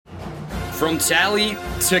From Tally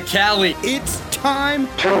to Cali, It's time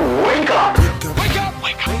to wake up. Wake up!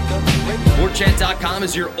 Wake up! WarChant.com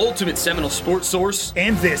is your ultimate Seminole sports source.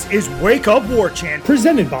 And this is Wake Up War Chant,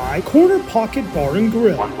 presented by Corner Pocket Bar and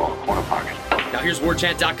Grill. One ball, corner pocket. Now here's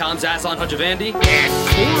WarChant.com's Aslan Hajavandi. And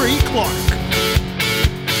Corey Clark.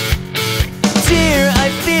 Dear, I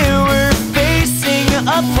fear we're facing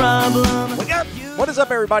a problem. Wake up! What is up,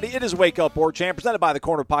 everybody? It is Wake Up War Chant, presented by the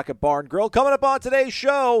Corner Pocket Bar and Grill. Coming up on today's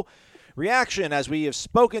show, reaction as we have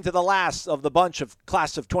spoken to the last of the bunch of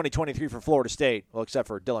class of 2023 for Florida State. Well, except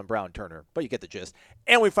for Dylan Brown Turner, but you get the gist.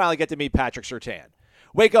 And we finally get to meet Patrick Surtain.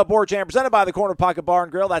 Wake Up War Chant, presented by the Corner Pocket Bar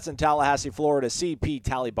and Grill. That's in Tallahassee, Florida.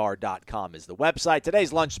 CPTallybar.com is the website.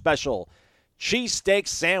 Today's lunch special, cheesesteak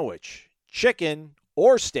sandwich, chicken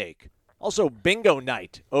or steak. Also, bingo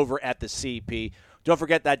night over at the CP. Don't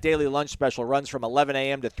forget that daily lunch special runs from 11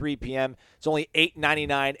 a.m. to 3 p.m. It's only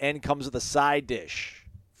 $8.99 and comes with a side dish.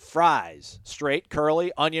 Fries, straight,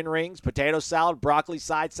 curly, onion rings, potato salad, broccoli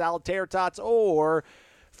side salad, tater tots, or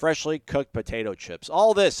freshly cooked potato chips.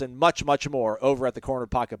 All this and much, much more over at the Corner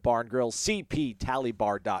Pocket Bar and Grill.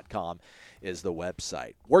 CPTallybar.com is the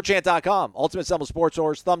website. WarChant.com, Ultimate Seminole Sports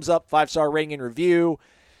Source. Thumbs up, 5-star rating and review.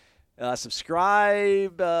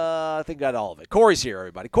 Subscribe. I think got all of it. Corey's here,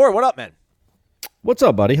 everybody. Corey, what up, man? What's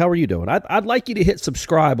up, buddy? How are you doing? I'd like you to hit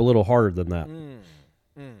subscribe a little harder than that.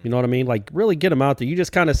 You know what I mean? Like, really get them out there. You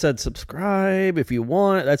just kind of said subscribe if you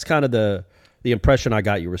want. That's kind of the impression I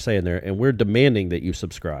got you were saying there, and we're demanding that you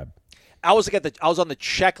subscribe. I was on the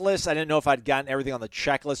checklist. I didn't know if I'd gotten everything on the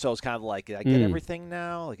checklist, so I was kind of like, did I get everything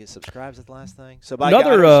now? Like, it subscribes at the last thing. So, but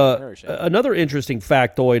another interesting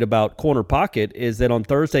factoid about Corner Pocket is that on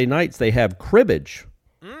Thursday nights they have cribbage.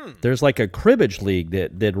 There's like a cribbage league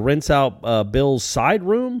that rents out Bill's side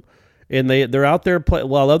room, and they're out there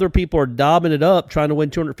while other people are daubing it up trying to win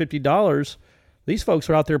 $250. These folks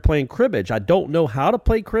are out there playing cribbage. I don't know how to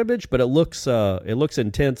play cribbage, but it looks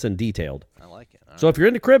intense and detailed. I like it. So if you're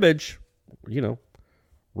into cribbage,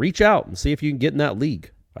 reach out and see if you can get in that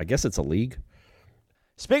league. I guess it's a league.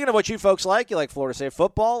 Speaking of what you folks like, you like Florida State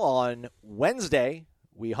football. On Wednesday,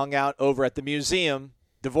 we hung out over at the museum,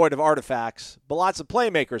 devoid of artifacts, but lots of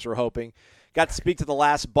playmakers were hoping. Got to speak to the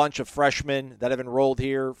last bunch of freshmen that have enrolled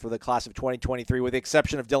here for the class of 2023, with the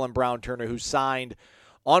exception of Dylan Brown Turner, who signed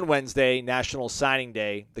on Wednesday, National Signing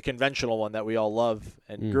Day, the conventional one that we all love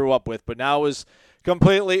and grew up with, but now is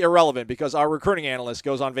completely irrelevant because our recruiting analyst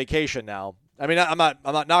goes on vacation now. I mean, I'm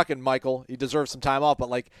not knocking Michael. He deserves some time off,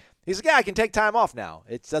 but he's a guy I can take time off now.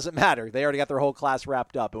 It doesn't matter. They already got their whole class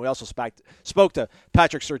wrapped up. And we also spoke to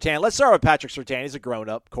Patrick Surtain. Let's start with Patrick Surtain. He's a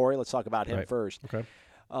grown-up. Corey, let's talk about him first. Okay.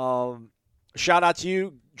 Shout out to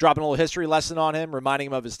you, dropping a little history lesson on him, reminding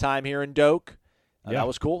him of his time here in Doak. That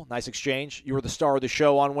was cool. Nice exchange. You were the star of the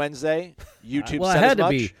show on Wednesday. YouTube well, said I had as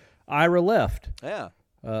much. to be. Ira left. Yeah.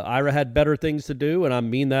 Ira had better things to do, and I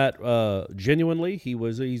mean that genuinely. He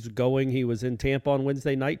was in Tampa on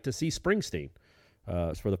Wednesday night to see Springsteen.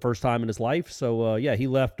 It's for the first time in his life. So, he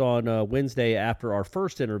left on Wednesday after our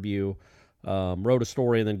first interview, wrote a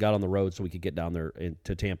story, and then got on the road so we could get down there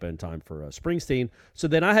to Tampa in time for Springsteen. So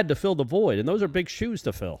then I had to fill the void, and those are big shoes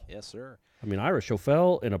to fill. Yes, sir. I mean, Ira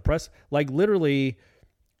Schofel in a press, literally,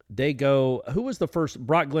 they go, who was the first?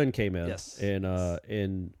 Brock Glenn came in. Yes.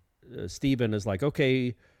 And Steven is like,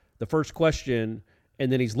 okay, the first question,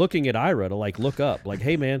 and then he's looking at Ira to look up,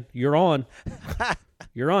 hey man, you're on.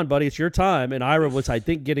 You're on, buddy. It's your time. And Ira was, I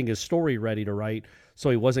think, getting his story ready to write, so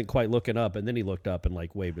he wasn't quite looking up. And then he looked up and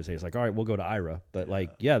waved his hand. He's like, all right, we'll go to Ira. But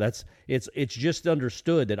it's just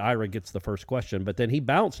understood that Ira gets the first question. But then he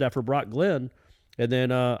bounced after Brock Glenn. And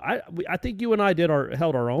then I think you and I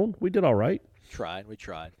held our own. We did all right. We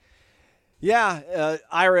tried. Yeah,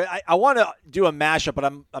 Ira, I want to do a mashup, but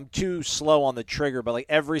I'm too slow on the trigger. But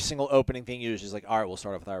every single opening thing usually is all right, we'll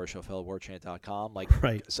start off with Ira Schofel, WarChant.com.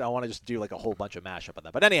 Right. So I want to just do a whole bunch of mashup on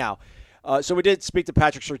that. But anyhow, so we did speak to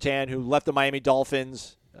Patrick Surtain, who left the Miami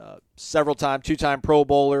Dolphins several times, 2-time Pro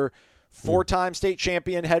Bowler, 4-time state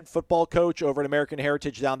champion head football coach over at American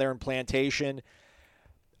Heritage down there in Plantation.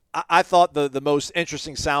 I thought the most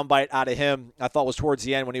interesting soundbite out of him, I thought, was towards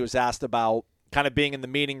the end when he was asked about kind of being in the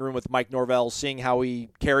meeting room with Mike Norvell, seeing how he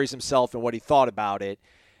carries himself and what he thought about it.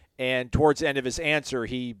 And towards the end of his answer,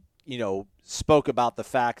 he, spoke about the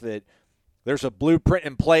fact that there's a blueprint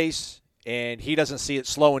in place and he doesn't see it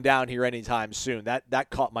slowing down here anytime soon. That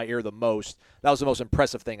caught my ear the most. That was the most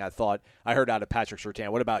impressive thing I thought I heard out of Patrick Surtain.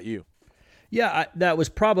 What about you? Yeah, that was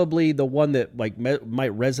probably the one that might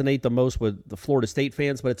resonate the most with the Florida State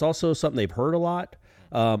fans, but it's also something they've heard a lot.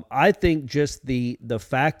 I think just the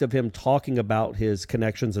fact of him talking about his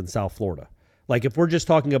connections in South Florida, if we're just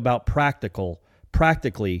talking about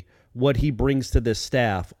practically what he brings to this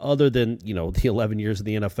staff, other than, the 11 years of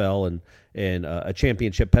the NFL and a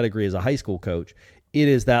championship pedigree as a high school coach. It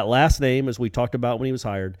is that last name, as we talked about when he was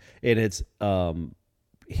hired, and it's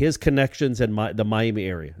his connections in the Miami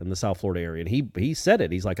area, in the South Florida area. And he said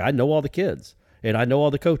it. He's like, I know all the kids, and I know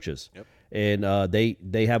all the coaches. Yep. And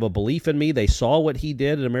they have a belief in me. They saw what he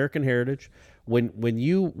did at American Heritage. When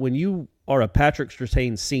you are a Patrick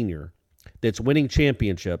Surtain senior that's winning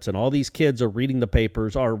championships, and all these kids are reading the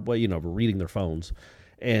papers, or reading their phones,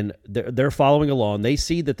 and they're following along. They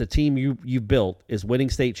see that the team you've built is winning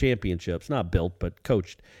state championships, not built but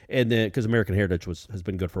coached, and then because American Heritage has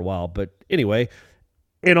been good for a while. But anyway,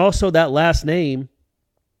 and also that last name,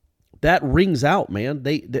 that rings out, man.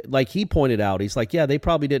 They like he pointed out, he's like, yeah, they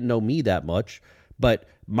probably didn't know me that much, but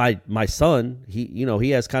my son,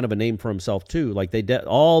 he has kind of a name for himself too. Like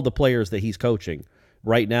all the players that he's coaching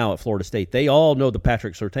right now at Florida State, they all know the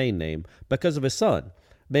Patrick Surtain name because of his son.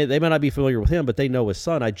 They may not be familiar with him, but they know his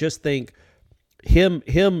son. I just think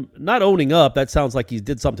him not owning up, that sounds like he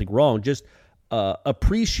did something wrong, just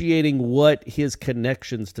appreciating what his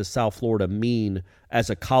connections to South Florida mean as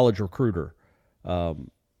a college recruiter.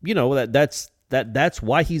 That's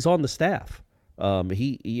why he's on the staff.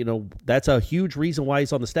 That's a huge reason why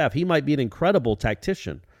he's on the staff. He might be an incredible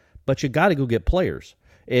tactician, but you got to go get players.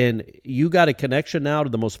 And you got a connection now to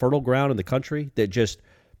the most fertile ground in the country that just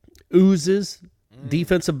oozes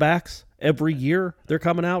defensive backs every year. They're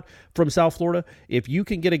coming out from South Florida. If you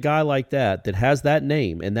can get a guy like that has that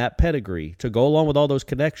name and that pedigree to go along with all those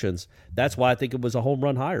connections, that's why I think it was a home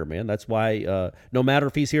run hire, man. That's why no matter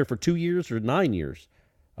if he's here for 2 years or 9 years,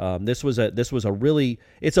 it's a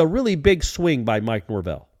really big swing by Mike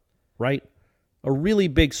Norvell, right? A really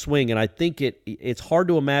big swing, and I think it's hard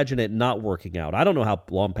to imagine it not working out. I don't know how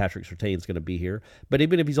long Patrick Surtain's going to be here, but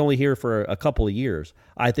even if he's only here for a couple of years,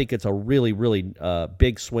 I think it's a really, really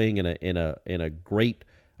big swing and a great.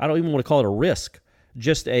 I don't even want to call it a risk,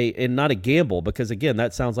 and not a gamble, because again,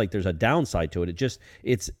 that sounds like there's a downside to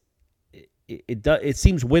it. It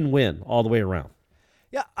seems win-win all the way around.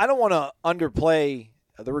 Yeah, I don't want to underplay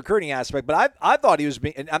the recruiting aspect, but I thought he was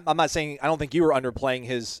being, and I'm not saying, I don't think you were underplaying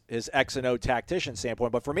his X and O tactician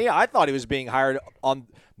standpoint, but for me, I thought he was being hired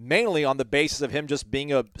mainly on the basis of him just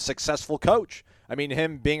being a successful coach. I mean,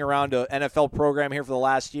 him being around an NFL program here for the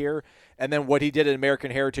last year, and then what he did at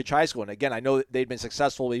American Heritage High School. And again, I know that they'd been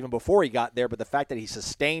successful even before he got there, but the fact that he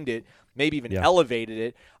sustained it, maybe even elevated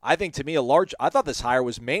it, I think to me I thought this hire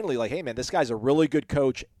was mainly like, hey man, this guy's a really good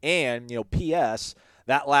coach, and P.S.,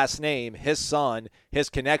 that last name, his son, his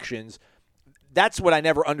connections, that's what I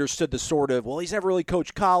never understood, the sort of, well, he's never really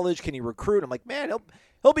coached college. Can he recruit? I'm like, man,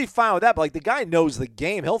 he'll be fine with that. But, like, the guy knows the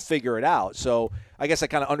game. He'll figure it out. So I guess that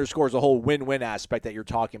kind of underscores the whole win-win aspect that you're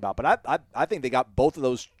talking about. But I think they got both of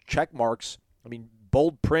those check marks. I mean,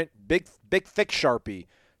 bold print, big, thick Sharpie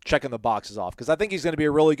checking the boxes off, because I think he's going to be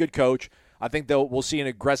a really good coach. I think we'll see an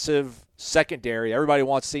aggressive secondary. Everybody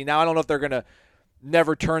wants to see. Now, I don't know if they're going to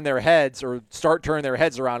never turn their heads or start turning their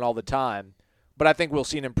heads around all the time, but I think we'll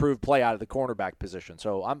see an improved play out of the cornerback position.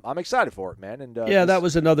 So I'm excited for it, man. And that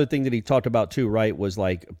was another thing that he talked about too, right? Was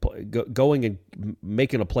like going and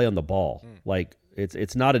making a play on the ball. Like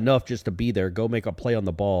it's not enough just to be there. Go make a play on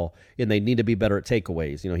the ball, and they need to be better at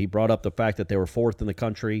takeaways. He brought up the fact that they were 4th in the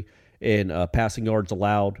country in passing yards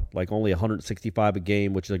allowed, like only 165 a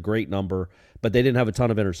game, which is a great number, but they didn't have a ton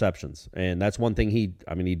of interceptions. And that's one thing he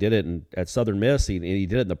did it at Southern Miss. He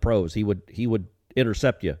did it in the pros. He would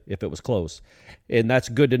intercept you if it was close. And that's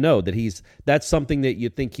good to know that that's something that you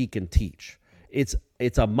think he can teach. It's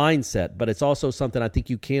a mindset, but it's also something I think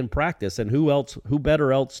you can practice. And who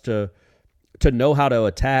better else to know how to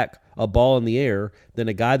attack a ball in the air than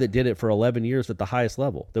a guy that did it for 11 years at the highest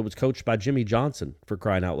level, that was coached by Jimmy Johnson, for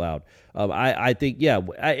crying out loud. I think,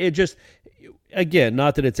 it just, again,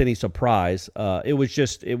 not that it's any surprise. It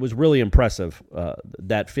was really impressive,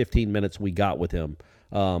 that 15 minutes we got with him.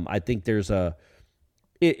 I think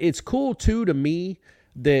it's cool too to me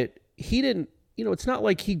that he didn't, it's not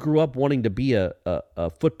like he grew up wanting to be a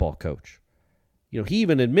football coach. He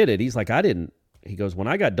even admitted, he's like, he goes, when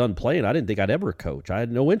I got done playing, I didn't think I'd ever coach. I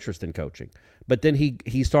had no interest in coaching. But then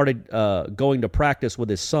he started going to practice with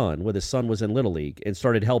his son was in Little League, and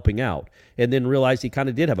started helping out, and then realized he kind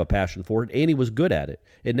of did have a passion for it, and he was good at it.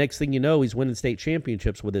 And next thing you know, he's winning state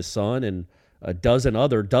championships with his son and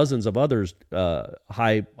dozens of others,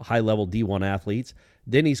 high-level D1 athletes.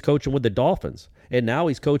 Then he's coaching with the Dolphins. And now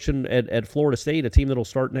he's coaching at Florida State, a team that will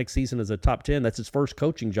start next season as a top 10. That's his first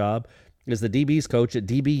coaching job, as the DB's coach at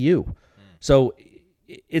DBU. So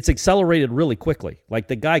it's accelerated really quickly. Like,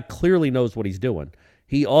 the guy clearly knows what he's doing.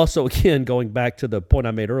 He also, again, going back to the point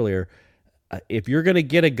I made earlier, if you're going to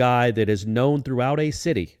get a guy that is known throughout a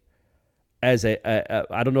city as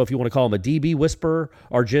I don't know if you want to call him a DB whisperer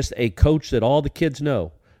or just a coach that all the kids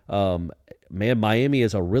know, man, Miami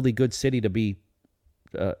is a really good city to be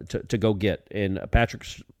to go get. And Patrick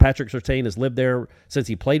Surtain has lived there since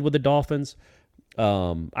he played with the Dolphins.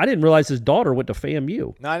 I didn't realize his daughter went to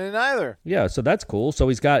FAMU. I didn't either. Yeah, so that's cool. So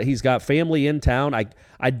he's got family in town.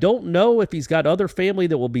 I don't know if he's got other family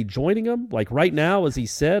that will be joining him. Like right now, as he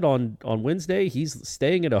said on Wednesday, he's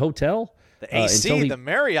staying at a hotel. The AC, the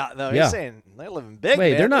Marriott, though. Yeah. He's saying they're living big. Wait,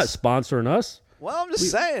 man. they're not sponsoring us. Well, I'm just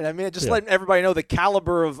saying. I mean, just letting everybody know the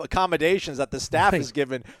caliber of accommodations that the staff is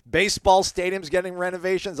given. Baseball stadiums getting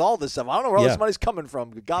renovations, all this stuff. I don't know where all this money's coming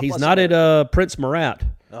from. God He's bless not America. at Prince Murat.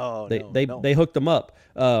 Oh, they hooked them up.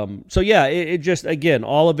 So yeah, it just again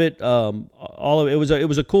all of it it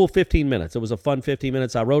was a cool 15 minutes. It was a fun 15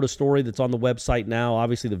 minutes. I wrote a story that's on the website now.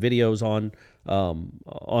 Obviously, the video's on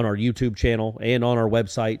our YouTube channel and on our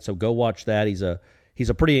website. So go watch that. He's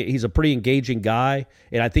a pretty engaging guy,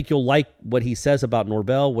 and I think you'll like what he says about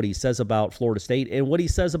Norvell, what he says about Florida State, and what he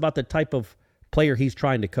says about the type of player he's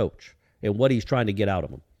trying to coach and what he's trying to get out of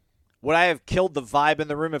him. Would I have killed the vibe in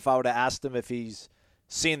the room if I would have asked him if he's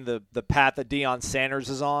seen the path that Deion Sanders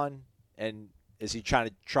is on, and is he trying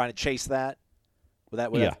to chase that? Would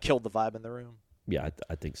that have killed the vibe in the room? Yeah,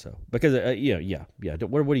 I think so. Because What are you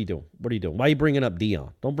doing? What are you doing? Why are you bringing up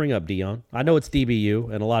Deion? Don't bring up Deion. I know it's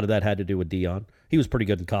DBU, and a lot of that had to do with Deion. He was pretty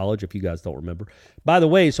good in college, if you guys don't remember. By the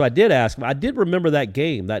way, so I did ask him. I did remember that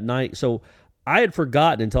game that night. So I had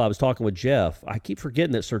forgotten until I was talking with Jeff. I keep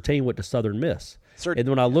forgetting that Surtain went to Southern Miss. And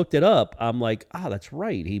when I looked it up, I'm like, that's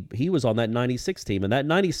right. He was on that 96 team. And that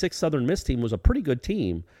 96 Southern Miss team was a pretty good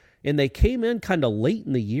team. And they came in kind of late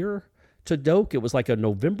in the year to Doak. It was like a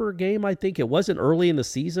November game, I think. It wasn't early in the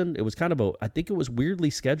season. It was kind of I think it was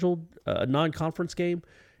weirdly scheduled, a non-conference game.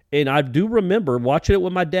 And I do remember watching it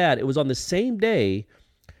with my dad. It was on the same day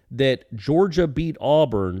that Georgia beat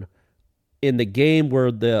Auburn in the game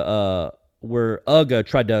where where Uga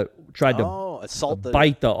tried to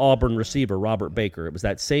bite the Auburn receiver, Robert Baker. It was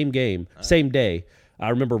that same game, same day. I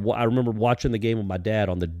remember watching the game with my dad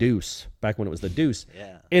on the Deuce, back when it was the Deuce.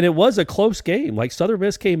 Yeah. And it was a close game. Like Southern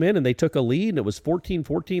Miss came in and they took a lead, and it was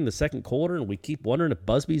 14-14 the second quarter, and we keep wondering if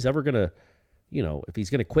Busby's ever going to, if he's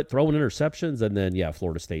going to quit throwing interceptions. And then,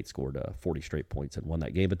 Florida State scored 40 straight points and won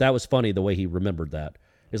that game. But that was funny the way he remembered that.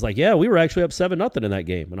 It's like, we were actually up 7-0 in that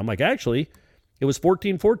game. And I'm like, actually, it was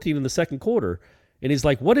 14-14 in the second quarter. And he's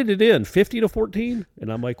like, what did it end, 50-14?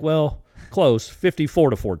 And I'm like, well, close,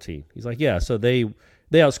 54-14. He's like, yeah, so they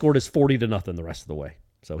outscored us 40-0 the rest of the way.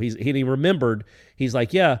 So he remembered, he's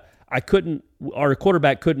like, our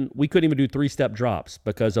quarterback we couldn't even do 3-step drops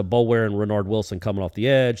because of Boulware and Renard Wilson coming off the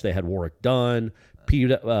edge. They had Warwick Dunn.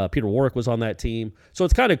 Peter Warwick was on that team. So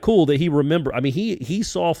it's kind of cool that he remembered. I mean, he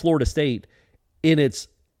saw Florida State in its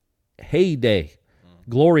heyday,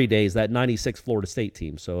 glory days, that 96 Florida State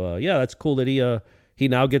team. So, that's cool that he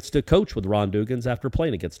now gets to coach with Ron Dugans after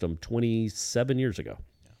playing against him 27 years ago.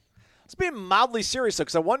 Let's be mildly serious, though,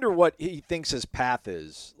 because I wonder what he thinks his path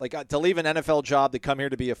is. Like, to leave an NFL job to come here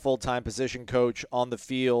to be a full-time position coach on the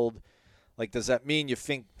field, like, does that mean you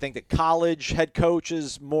think that college head coach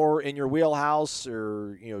is more in your wheelhouse?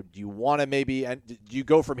 Or, do you want to maybe – do you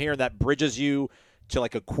go from here and that bridges you to,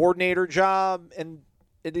 like, a coordinator job in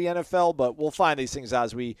the NFL? But we'll find these things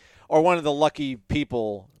as we are one of the lucky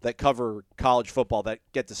people that cover college football that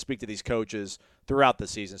get to speak to these coaches throughout the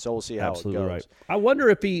season. So we'll see how it goes. Right. I wonder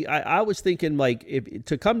if I was thinking, like, if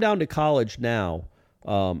to come down to college now,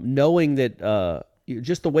 knowing that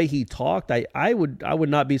just the way he talked, I would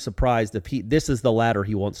not be surprised if this is the ladder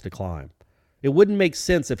he wants to climb. It wouldn't make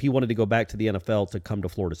sense if he wanted to go back to the NFL to come to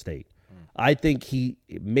Florida State. I think I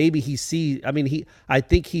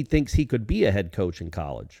think he thinks he could be a head coach in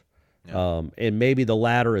college. Yeah. And maybe the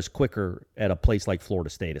ladder is quicker at a place like Florida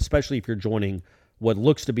State, especially if you're joining what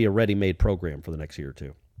looks to be a ready-made program for the next year or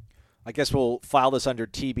two. I guess we'll file this under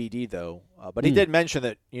TBD, though. But he did mention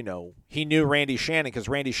that, he knew Randy Shannon because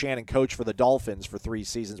Randy Shannon coached for the Dolphins for 3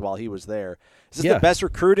 seasons while he was there. Is this the best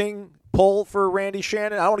recruiting pull for Randy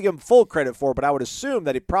Shannon? I don't want to give him full credit for it, but I would assume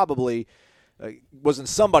that he probably was in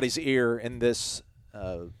somebody's ear in this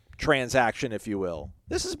transaction, if you will.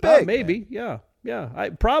 This is big. Maybe, yeah. Yeah,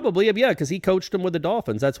 probably, because he coached him with the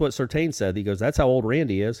Dolphins. That's what Surtain said. He goes, that's how old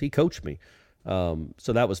Randy is. He coached me.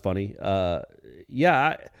 So that was funny. He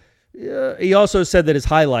also said that his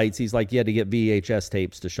highlights, he's like, he had to get VHS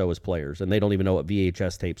tapes to show his players, and they don't even know what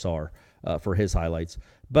VHS tapes are for his highlights.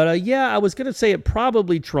 But, I was going to say it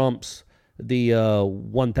probably trumps the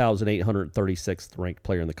 1,836th ranked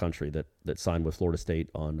player in the country that signed with Florida State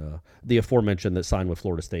on the aforementioned that signed with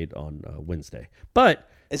Florida State on Wednesday. But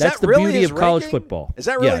that's the really beauty of college ranking? football. Is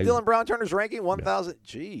that really Dylan Brown Turner's ranking? 1,000?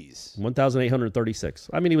 Jeez. 1,836.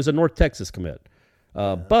 I mean, he was a North Texas commit.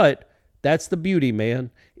 But that's the beauty,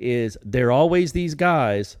 man, is there are always these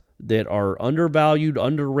guys that are undervalued,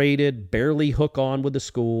 underrated, barely hook on with the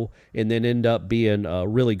school, and then end up being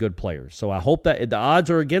really good players. So I hope that the odds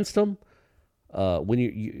are against them. When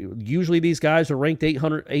you usually these guys are ranked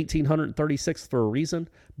 1,836th for a reason,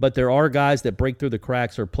 but there are guys that break through the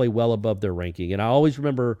cracks or play well above their ranking. And I always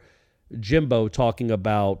remember Jimbo talking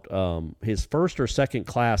about his first or second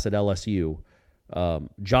class at LSU.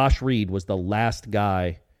 Josh Reed was the last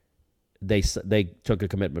guy they took a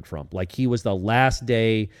commitment from. Like, he was the last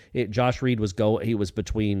day. Josh Reed he was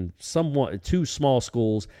between two small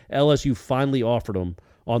schools. LSU finally offered him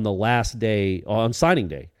on the last day, on signing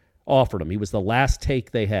day, offered him. He was the last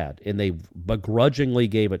take they had, and they begrudgingly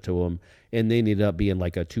gave it to him, and they ended up being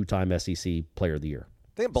like a 2-time SEC Player of the Year.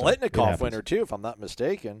 I think Biletnikoff winner, too, if I'm not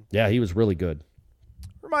mistaken. Yeah, he was really good.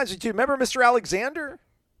 Reminds me, too, remember Mr. Alexander?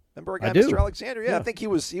 Remember a guy, Mr. Alexander? Yeah, I think he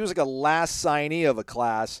was like a last signee of a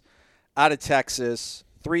class out of Texas,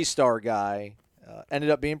 3-star guy. Ended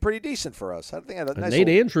up being pretty decent for us. I think I had a nice Nate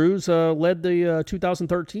Andrews led the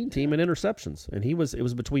 2013 team in interceptions, and it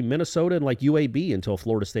was between Minnesota and like UAB until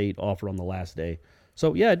Florida State offered on the last day.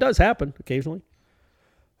 So, yeah, it does happen occasionally.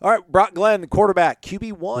 All right, Brock Glenn, the quarterback,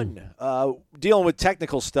 QB1, dealing with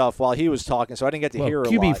technical stuff while he was talking, so I didn't get to hear a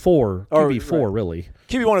lot. QB4, really.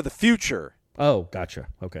 QB1 of the future. Oh, gotcha.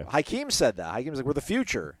 Okay. Hakeem said that. Hakeem's like, we're the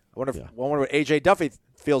future. I wonder what A.J. Duffy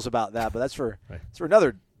feels about that, but that's for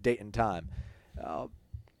another date and time.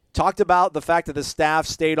 Talked about the fact that the staff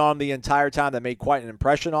stayed on him the entire time. That made quite an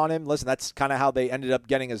impression on him. Listen, that's kind of how they ended up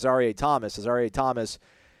getting Azareye'h Thomas. Azareye'h Thomas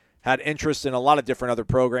had interest in a lot of different other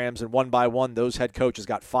programs, and one by one, those head coaches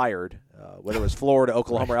got fired, whether it was Florida,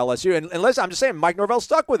 Oklahoma, or LSU. And listen, I'm just saying, Mike Norvell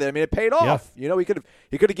stuck with it. I mean, it paid off. Yeah. You know, he could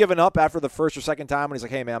have given up after the first or second time when he's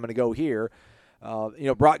like, hey, man, I'm going to go here.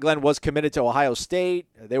 Brock Glenn was committed to Ohio State.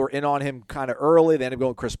 They were in on him kind of early. They ended up going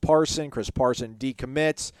with Chris Parson. Chris Parson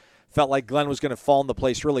decommits. Felt like Glenn was going to fall into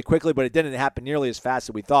place really quickly, but it didn't happen nearly as fast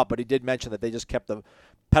as we thought. But he did mention that they just kept the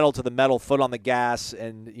pedal to the metal, foot on the gas,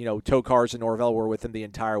 and, Tokars and Norvell were with him the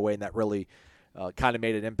entire way, and that really kind of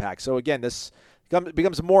made an impact. So, again, this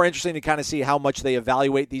becomes more interesting to kind of see how much they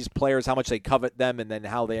evaluate these players, how much they covet them, and then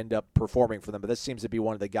how they end up performing for them. But this seems to be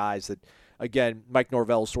one of the guys that, again, Mike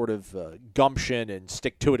Norvell's sort of gumption and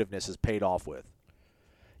stick-to-itiveness has paid off with.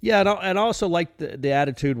 Yeah, and I also like the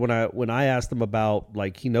attitude when I asked him about,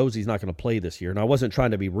 like, he knows he's not going to play this year, and I wasn't trying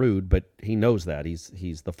to be rude, but he knows that he's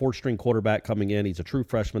the 4th-string quarterback coming in. He's a true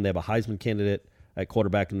freshman. They have a Heisman candidate at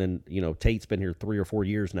quarterback, and then Tate's been here 3 or 4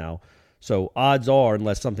 years now. So odds are,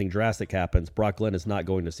 unless something drastic happens, Brock Glenn is not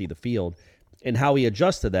going to see the field. And how he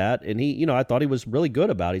adjusts to that, and he, I thought he was really good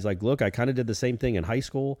about it. He's like, look, I kind of did the same thing in high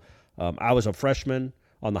school. I was a freshman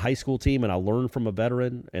on the high school team, and I learned from a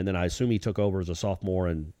veteran, and then I assume he took over as a sophomore,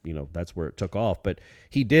 and that's where it took off. But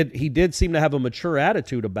he did seem to have a mature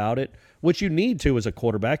attitude about it, which you need to as a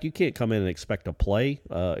quarterback. You can't come in and expect to play,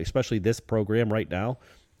 especially this program right now.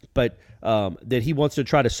 But that he wants to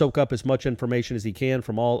try to soak up as much information as he can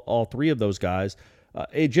from all 3 of those guys.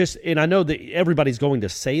 And I know that everybody's going to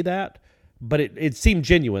say that, but it seemed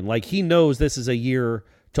genuine. Like, he knows this is a year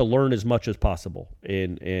to learn as much as possible.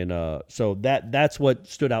 And so that's what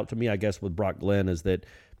stood out to me, I guess, with Brock Glenn, is that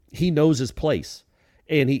he knows his place.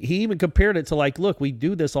 And he even compared it to, like, look, we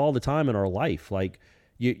do this all the time in our life. Like,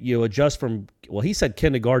 you adjust from, well, he said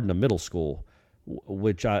kindergarten to middle school,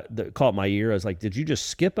 which caught my ear. I was like, did you just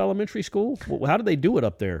skip elementary school? How do they do it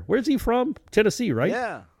up there? Where's he from? Tennessee, right?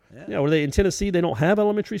 Yeah. Yeah, were they in Tennessee? They don't have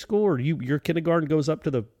elementary school, or your kindergarten goes up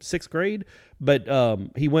to the 6th grade. But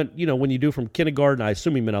he went, when you do from kindergarten, I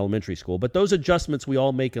assume he meant elementary school. But those adjustments we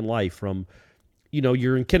all make in life, from,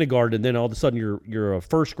 you're in kindergarten, and then all of a sudden you're a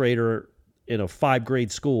 1st grader in a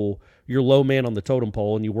 5th-grade school. You're low man on the totem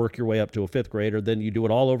pole, and you work your way up to a 5th grader. Then you do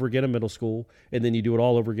it all over again in middle school, and then you do it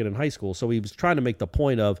all over again in high school. So he was trying to make the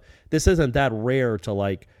point of, this isn't that rare to,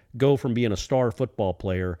 like, go from being a star football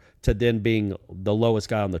player to then being the lowest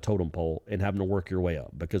guy on the totem pole and having to work your way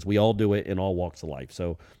up, because we all do it in all walks of life.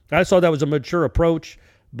 So I saw that was a mature approach,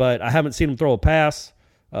 but I haven't seen him throw a pass.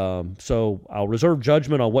 So I'll reserve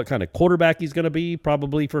judgment on what kind of quarterback he's going to be,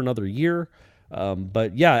 probably for another year.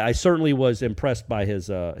 But yeah, I certainly was impressed by his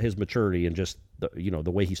maturity and just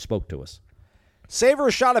the way he spoke to us. Savor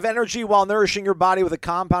a shot of energy while nourishing your body with a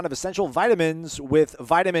compound of essential vitamins with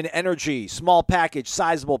Vitamin Energy. Small package,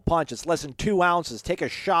 sizable punch. It's less than 2 ounces. Take a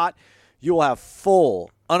shot. you will have full,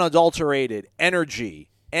 unadulterated energy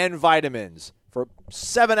and vitamins for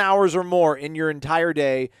 7 hours or more in your entire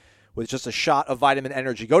day with just a shot of Vitamin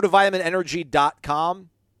Energy. Go to vitaminenergy.com.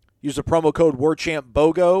 Use the promo code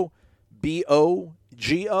WarChampBOGO,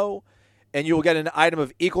 B-O-G-O, and you will get an item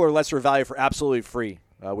of equal or lesser value for absolutely free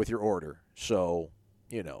with your order. So,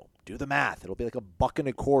 do the math. It'll be like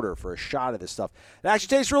 $1.25 for a shot of this stuff. It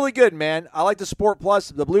actually tastes really good, man. I like the Sport Plus,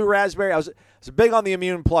 the Blue Raspberry. I was big on the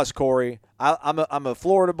Immune Plus, Corey. I'm a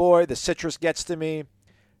Florida boy. The citrus gets to me.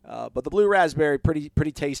 But the Blue Raspberry,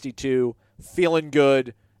 pretty tasty too. Feeling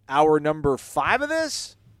good. Hour number 5 of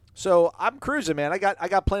this. So I'm cruising, man. I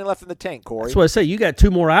got plenty left in the tank, Corey. That's what I say. You got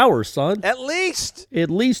 2 more hours, son. At least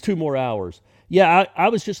 2 more hours. Yeah, I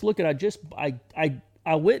was just looking.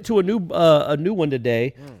 I went to a new one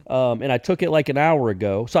today, and I took it like an hour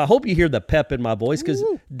ago. So I hope you hear the pep in my voice because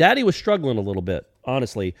Daddy was struggling a little bit,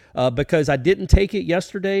 honestly, because I didn't take it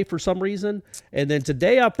yesterday for some reason, and then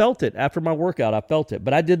today I felt it after my workout. I felt it,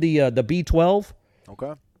 but I did the B12.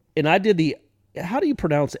 Okay. And I did the. How do you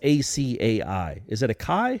pronounce ACAI? Is it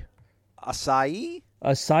acai? Acai?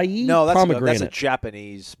 Acai? No, pomegranate. That's a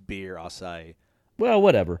Japanese beer, acai. Well,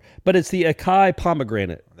 whatever. But it's the acai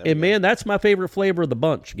pomegranate. And, man, that's my favorite flavor of the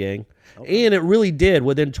bunch, gang. Okay. And it really did.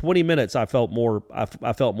 Within 20 minutes, I felt more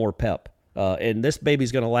I felt more pep. And this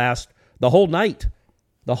baby's going to last the whole night.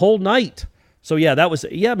 The whole night. So, yeah,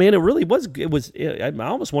 man, it really was. I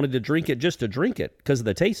almost wanted to drink it just to drink it because of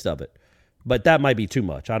the taste of it. But that might be too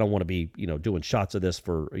much. I don't want to be, doing shots of this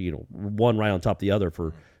for, one right on top of the other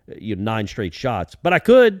for 9 straight shots. But I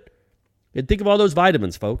could. And think of all those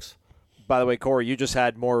vitamins, folks. By the way, Corey, you just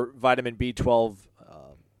had more vitamin B12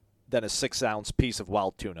 than a 6-ounce piece of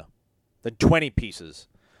wild tuna, than 20 pieces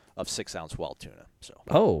of 6-ounce wild tuna. So.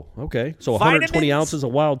 Oh, okay. So 120 ounces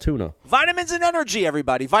of wild tuna. Vitamins and energy,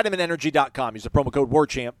 everybody. VitaminEnergy.com. Use the promo code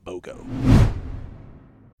WarChampBOGO.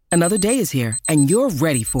 Another day is here, and you're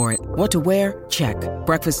ready for it. What to wear? Check.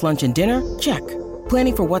 Breakfast, lunch, and dinner? Check.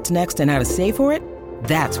 Planning for what's next and how to save for it?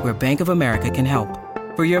 That's where Bank of America can help.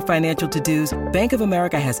 For your financial to-dos, Bank of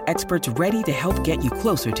America has experts ready to help get you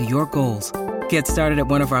closer to your goals. Get started at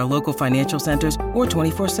one of our local financial centers or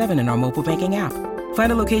 24/7 in our mobile banking app.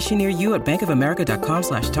 Find a location near you at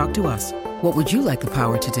bankofamerica.com/talktous. What would you like the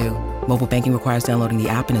power to do? Mobile banking requires downloading the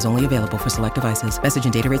app and is only available for select devices. Message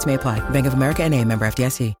and data rates may apply. Bank of America NA, member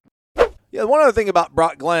FDIC. Yeah, one other thing about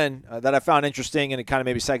Brock Glenn that I found interesting, and it kind of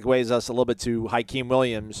maybe segues us a little bit to Hakeem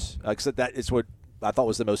Williams, because that is what I thought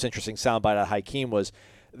was the most interesting soundbite out of Hakeem was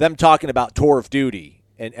them talking about tour of duty,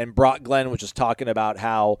 and Brock Glenn was just talking about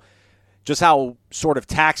how sort of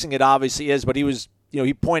taxing it obviously is, but he was,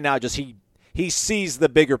 he pointed out just he sees the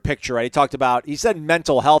bigger picture, right? He said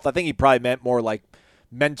mental health. I think he probably meant more like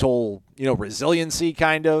mental, resiliency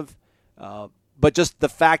kind of. But just the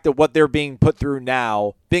fact that what they're being put through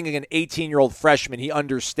now, being an 18-year-old freshman, he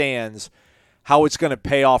understands how it's going to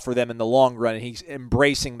pay off for them in the long run, and he's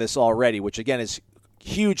embracing this already, which, again, is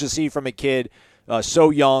huge to see from a kid so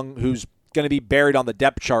young who's going to be buried on the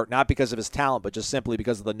depth chart, not because of his talent, but just simply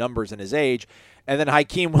because of the numbers and his age. And then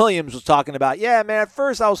Hakeem Williams was talking about, yeah, man, at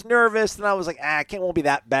first I was nervous, and I was like, it won't be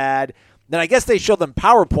that bad. Then I guess they showed them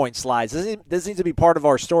PowerPoint slides. This needs to be part of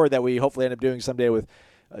our story that we hopefully end up doing someday with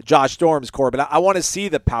Josh Storm's core, but I want to see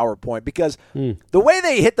the PowerPoint because the way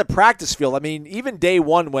they hit the practice field, I mean, even day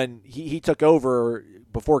one when he took over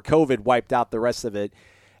before COVID wiped out the rest of it,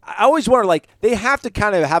 I always wonder, they have to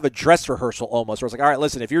kind of have a dress rehearsal almost, where it's like, all right,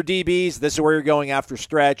 listen, if you're DBs, this is where you're going after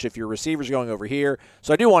stretch. If your receivers are going over here.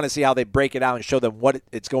 So I do want to see how they break it out and show them what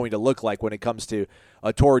it's going to look like when it comes to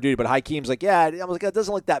a tour of duty. But Hakeem's like, yeah, I was like, it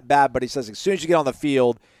doesn't look that bad. But he says as soon as you get on the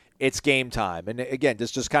field, it's game time. And again,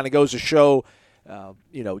 this just kind of goes to show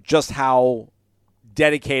just how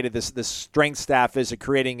dedicated this strength staff is at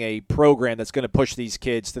creating a program that's going to push these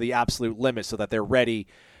kids to the absolute limit so that they're ready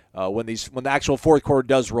when the actual fourth quarter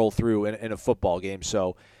does roll through in a football game.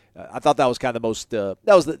 So I thought that was kind of the most that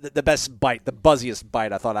was the best bite, the buzziest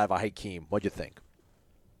bite I thought out of Hakeem. What'd you think?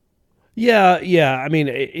 Yeah. I mean,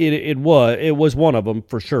 it was one of them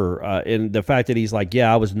for sure. And the fact that he's like,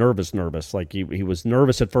 yeah, I was nervous. Like he was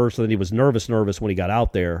nervous at first, and then he was nervous when he got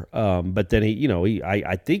out there. But then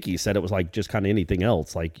I think he said it was like just kind of anything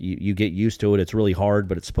else. Like you get used to it. It's really hard,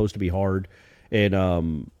 but it's supposed to be hard. And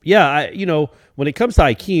when it comes to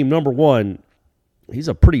Hakeem, number one, he's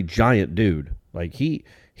a pretty giant dude. Like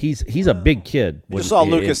he's a big kid. You saw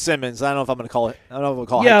Lucas Simmons. I don't know if I'm going to call it. I don't know if I'm going to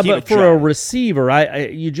call yeah, Hakeem but for a receiver,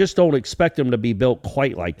 you just don't expect him to be built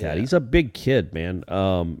quite like that. Yeah. He's a big kid, man.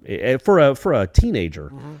 For a teenager.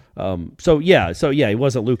 Mm-hmm. So he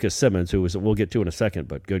wasn't Lucas Simmons, who we'll get to in a second.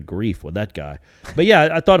 But good grief with that guy. But yeah,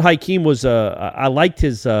 I thought Hakeem was. I liked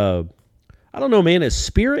his I don't know, man, his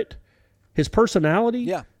spirit, his personality.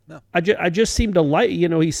 Yeah. No. I just seem to like,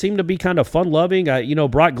 he seemed to be kind of fun-loving.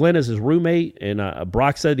 Brock Glenn is his roommate, and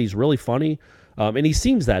Brock said he's really funny, and he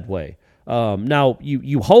seems that way. Now,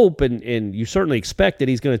 you hope and you certainly expect that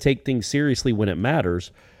he's going to take things seriously when it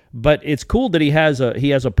matters, but it's cool that he has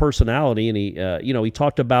a personality, and he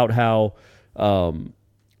talked about how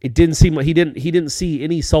it didn't seem like he didn't see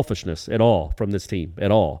any selfishness at all from this team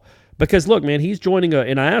at all. Because look, man, he's joining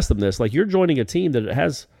and I asked him this, like, you're joining a team that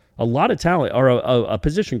has a lot of talent, or a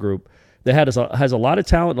position group that has a lot of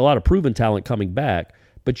talent and a lot of proven talent coming back.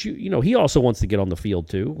 But he also wants to get on the field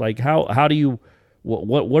too. Like, how do you,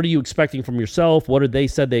 what are you expecting from yourself? What did they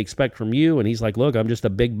said they expect from you? And he's like, look, I'm just a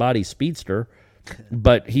big body speedster.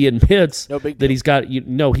 But he admits that he's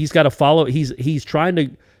got to follow. He's trying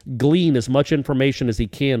to glean as much information as he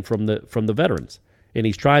can from the veterans. And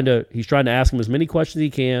he's trying to ask him as many questions as he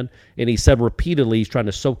can, and he said repeatedly he's trying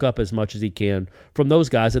to soak up as much as he can from those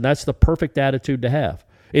guys, and that's the perfect attitude to have.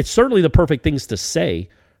 It's certainly the perfect things to say,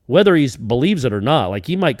 whether he believes it or not. Like,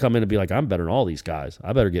 he might come in and be like, I'm better than all these guys.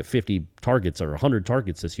 I better get 50 targets or 100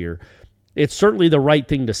 targets this year. It's certainly the right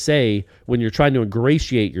thing to say when you're trying to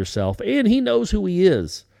ingratiate yourself, and he knows who he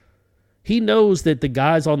is. He knows that the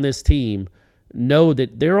guys on this team know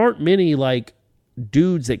that there aren't many, like,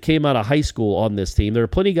 dudes that came out of high school on this team. There are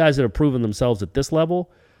plenty of guys that have proven themselves at this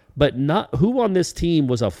level, but not who on this team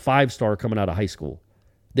was a 5-star coming out of high school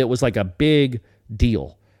that was like a big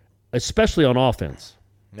deal, especially on offense.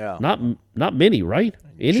 Yeah. Not many, right?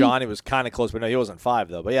 Johnny was kind of close, but no, he wasn't 5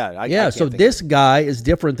 though. But yeah, so this guy is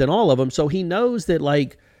different than all of them. So he knows that,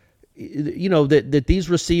 like, that these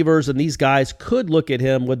receivers and these guys could look at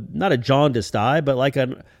him with not a jaundiced eye, but like,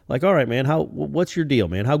 all right, man, what's your deal,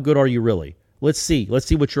 man? How good are you really? Let's see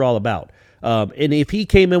what you're all about. And if he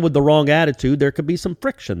came in with the wrong attitude, there could be some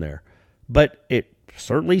friction there. But it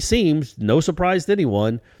certainly seems, no surprise to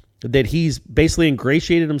anyone, that he's basically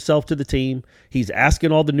ingratiated himself to the team. He's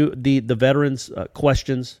asking all the veterans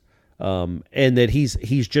questions, and that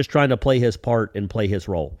he's just trying to play his part and play his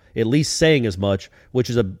role. At least saying as much,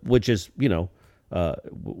 which is an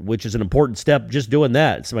important step. Just doing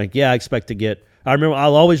that, it's like, yeah, I expect to get.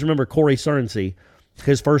 I'll always remember Corey Cernsey.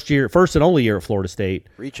 His first and only year at Florida State,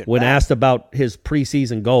 when asked about his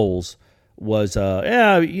preseason goals, was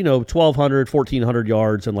 1,200, 1,400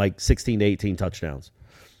 yards and like 16 to 18 touchdowns.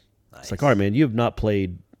 Nice. It's like, all right, man, you've not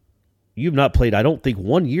played, I don't think,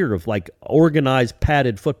 1 year of like organized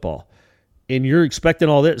padded football, and you're expecting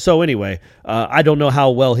all this. So anyway, I don't know how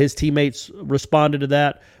well his teammates responded to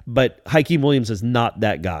that, but Hakeem Williams is not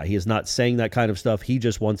that guy. He is not saying that kind of stuff. He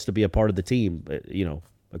just wants to be a part of the team,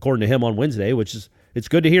 according to him on Wednesday, which is, it's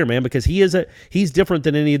good to hear, man, because he's different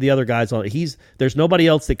than any of the other guys on. There's nobody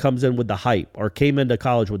else that comes in with the hype or came into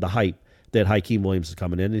college with the hype that Hakeem Williams is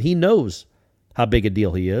coming in, and he knows how big a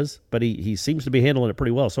deal he is, but he seems to be handling it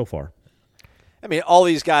pretty well so far. I mean, all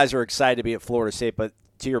these guys are excited to be at Florida State, but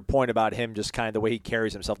to your point about him, just kind of the way he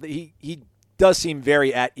carries himself, he does seem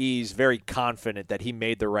very at ease, very confident that he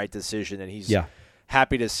made the right decision, and he's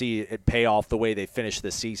happy to see it pay off the way they finished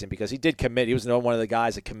this season, because he did commit. He was one of the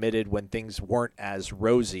guys that committed when things weren't as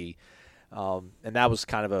rosy, and that was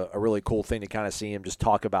kind of a really cool thing to kind of see him just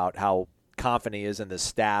talk about how confident he is in the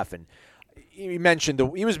staff. And he mentioned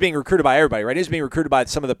he was being recruited by everybody, right? He was being recruited by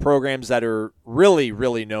some of the programs that are really,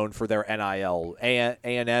 really known for their NIL,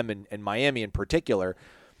 A&M and Miami in particular.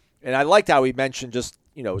 And I liked how he mentioned just,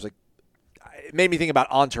 it was like, it made me think about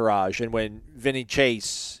Entourage, and when Vinny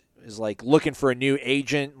Chase is like looking for a new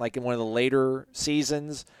agent, like in one of the later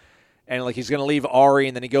seasons, and like he's going to leave Ari,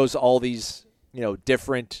 and then he goes to all these,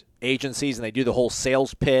 different agencies, and they do the whole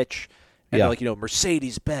sales pitch, and they're like,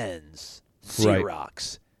 Mercedes-Benz,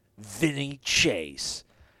 Xerox, Vinny Chase,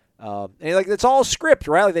 and it's all script,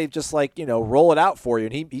 right? Like they just roll it out for you.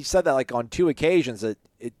 And he said that like on 2 occasions that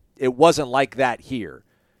it wasn't like that here.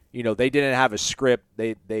 They didn't have a script.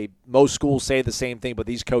 They most schools say the same thing, but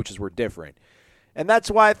these coaches were different. And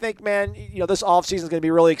that's why I think, man, this offseason is going to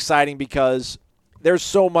be really exciting, because there's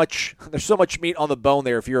so much meat on the bone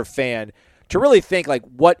there if you're a fan to really think, like,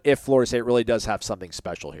 what if Florida State really does have something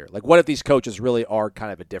special here? Like, what if these coaches really are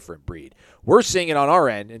kind of a different breed? We're seeing it on our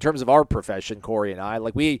end in terms of our profession, Corey and I.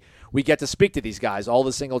 Like, we get to speak to these guys all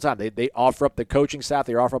the single time. They offer up the coaching staff.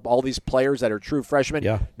 They offer up all these players that are true freshmen.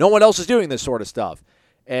 Yeah. No one else is doing this sort of stuff.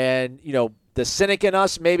 And, the cynic in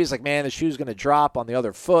us maybe is like, man, the shoe's going to drop on the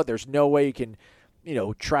other foot. There's no way you can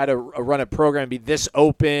try to run a program and be this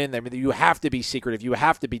open. I mean, you have to be secretive. You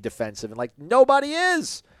have to be defensive. And, like, nobody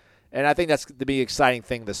is. And I think that's the big exciting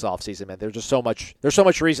thing this offseason, man. There's so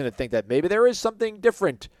much reason to think that maybe there is something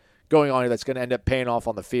different going on here that's going to end up paying off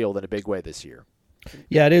on the field in a big way this year.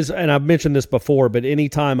 Yeah, it is, and I've mentioned this before, but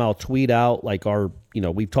anytime I'll tweet out like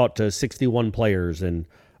we've talked to 61 players, and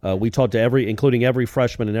we talked to including every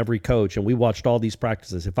freshman and every coach, and we watched all these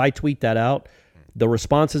practices. If I tweet that out, the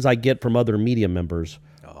responses I get from other media members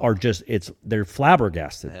are they're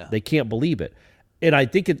flabbergasted. Yeah. They can't believe it. And I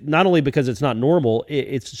think it not only because it's not normal,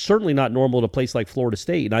 it's certainly not normal at a place like Florida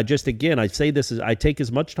State. And I say this I take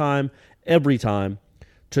as much time every time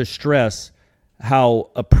to stress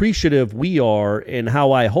how appreciative we are and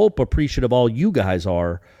how I hope appreciative all you guys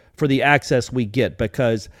are for the access we get,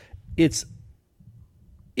 because it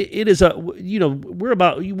is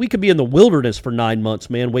we could be in the wilderness for 9 months,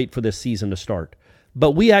 man, wait for this season to start.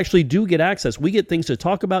 But we actually do get access. We get things to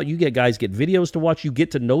talk about. You get videos to watch. You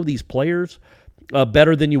get to know these players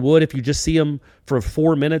better than you would if you just see them for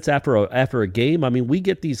 4 minutes after a game. I mean, we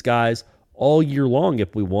get these guys all year long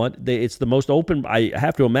if we want. It's the most open, I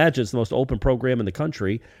have to imagine it's the most open program in the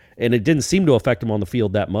country, and it didn't seem to affect them on the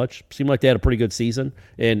field that much. Seemed like they had a pretty good season,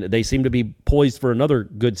 and they seem to be poised for another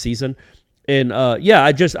good season. And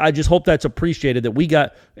I just hope that's appreciated, that we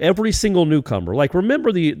got every single newcomer. Like,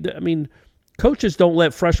 remember coaches don't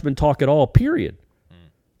let freshmen talk at all, period.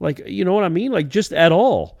 Like, you know what I mean? Like, just at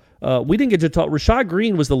all. We didn't get to talk. Rashad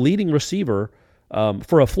Green was the leading receiver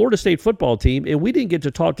for a Florida State football team, and we didn't get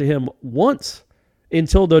to talk to him once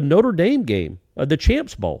until the Notre Dame game, the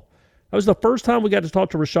Champs Bowl. That was the first time we got to talk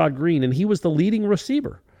to Rashad Green, and he was the leading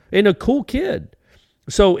receiver and a cool kid.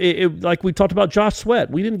 So, like we talked about Josh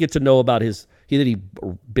Sweat, we didn't get to know about that he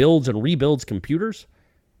builds and rebuilds computers.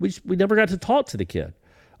 We never got to talk to the kid.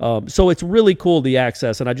 So it's really cool, the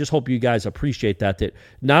access, and I just hope you guys appreciate that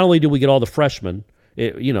not only do we get all the freshmen,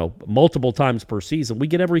 multiple times per season, we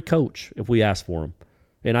get every coach if we ask for them.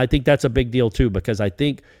 And I think that's a big deal too, because I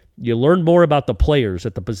think you learn more about the players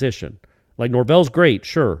at the position. Like, Norvell's great,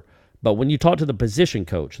 sure, but when you talk to the position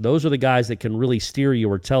coach, those are the guys that can really steer you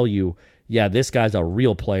or tell you, yeah, this guy's a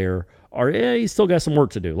real player, or he's still got some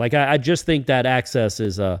work to do. Like, I just think that access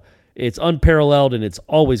is it's unparalleled, and it's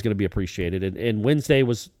always going to be appreciated. And Wednesday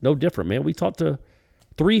was no different, man. We talked to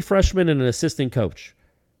 3 freshmen and an assistant coach.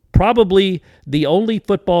 Probably the only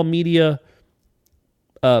football media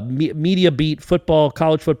beat,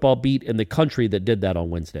 college football beat in the country that did that on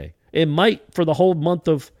Wednesday. It might for the whole month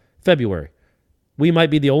of February. We might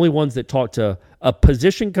be the only ones that talk to a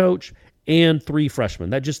position coach and 3 freshmen.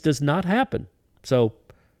 That just does not happen. So,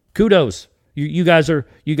 kudos. You guys are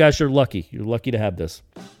lucky. You're lucky to have this.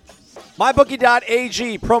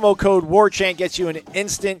 MyBookie.ag promo code WarChant gets you an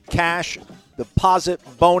instant cash deposit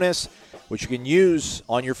bonus, which you can use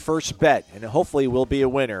on your first bet, and hopefully will be a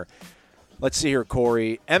winner. Let's see here,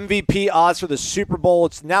 Corey. MVP odds for the Super Bowl.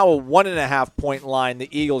 It's now a 1.5-point line. The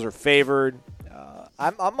Eagles are favored.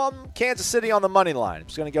 I'm on Kansas City on the money line. I'm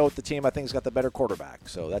just going to go with the team I think has got the better quarterback.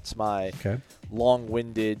 So that's my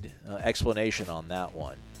long-winded explanation on that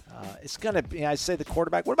one. It's going to be, I say the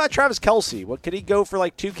quarterback. What about Travis Kelce? What could he go for,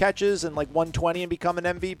 like 2 catches and like 120 and become an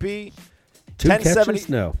MVP? 2 catches?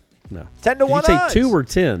 No. 10 to 1 Did you odds. say 2 or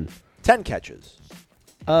 10? 10 catches.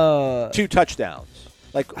 2 touchdowns.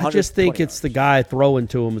 Like, I just think it's the guy throwing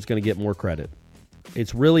to him is going to get more credit.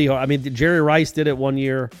 It's really hard. I mean, Jerry Rice did it one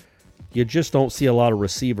year. You just don't see a lot of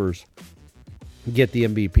receivers get the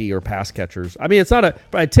MVP or pass catchers. I mean, it's not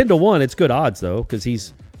at 10 to 1. It's good odds though, because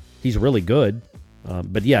he's really good.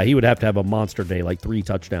 But yeah, he would have to have a monster day, like 3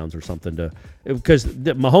 touchdowns or something, because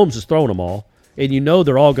Mahomes is throwing them all, and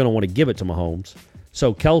they're all going to want to give it to Mahomes.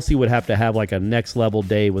 So Kelce would have to have like a next level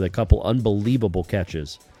day with a couple unbelievable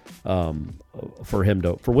catches for him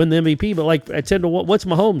to win the MVP. But like at 10 to 1, what's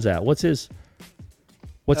Mahomes at? What's his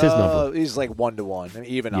number? He's like 1 to 1,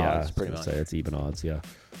 even odds, pretty much. It's even odds, yeah.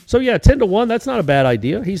 So yeah, 10 to 1. That's not a bad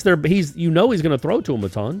idea. He's there. He's going to throw to him a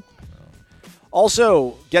ton.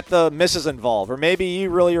 Also, get the missus involved, or maybe you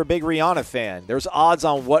really are a big Rihanna fan. There's odds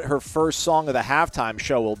on what her first song of the halftime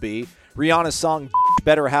show will be. Rihanna's song,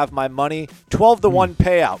 Better Have My Money, 12 to 1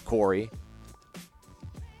 payout, Corey.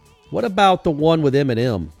 What about the one with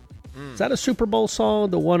Eminem? Is that a Super Bowl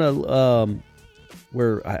song? The one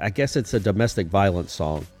where I guess it's a domestic violence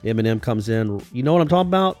song. Eminem comes in. You know what I'm talking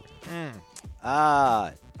about?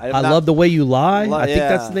 I love the way you lie. I think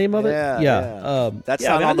that's the name of it. Yeah. That's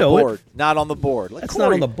not on the board. Not on the board. That's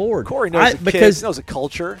not on the board. Corey knows the kids, knows the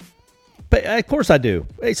culture. But of course I do,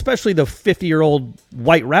 especially the 50-year-old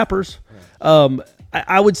white rappers.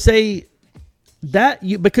 I would say that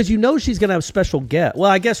because she's going to have special guests. Well,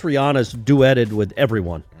 I guess Rihanna's duetted with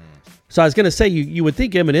everyone. So I was going to say you would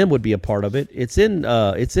think Eminem would be a part of it. It's in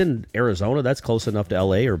Arizona. That's close enough to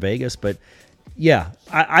LA or Vegas, but yeah,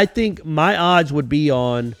 I think my odds would be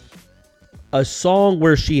on a song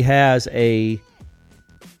where she has a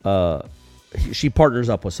she partners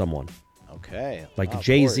up with someone Okay. like Wow,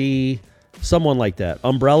 Jay-Z, someone like that.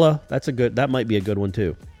 Umbrella, that might be a good one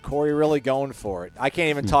too. Corey really going for it. I can't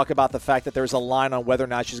even talk about the fact that there's a line on whether or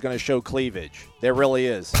not she's going to show cleavage. There really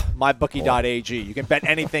is. MyBookie.ag. You can bet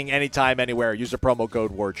anything, anytime, anywhere. Use the promo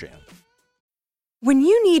code WARCHAMP. When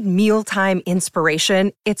you need mealtime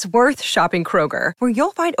inspiration, it's worth shopping Kroger, where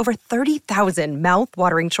you'll find over 30,000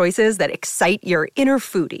 mouth-watering choices that excite your inner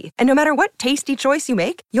foodie. And no matter what tasty choice you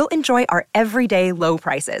make, you'll enjoy our everyday low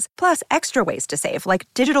prices, plus extra ways to save, like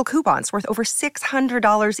digital coupons worth over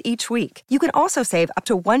 $600 each week. You can also save up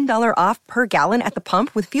to $1 off per gallon at the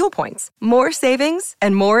pump with fuel points. More savings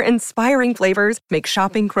and more inspiring flavors make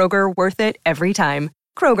shopping Kroger worth it every time.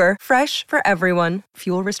 Kroger, fresh for everyone.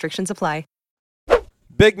 Fuel restrictions apply.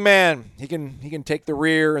 Big man. He can take the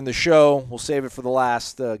rear in the show. We'll save it for the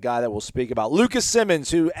last guy that we'll speak about. Lucas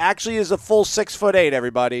Simmons, who actually is a full 6'8",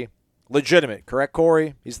 everybody. Legitimate, correct,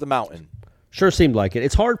 Corey? He's the mountain. Sure seemed like it.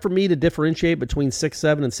 It's hard for me to differentiate between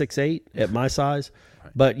 6'7" and 6'8" at my size.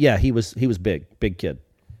 But, yeah, he was big kid.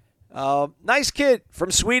 Nice kid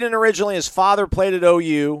from Sweden originally. His father played at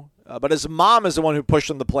OU, but his mom is the one who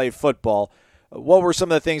pushed him to play football. What were some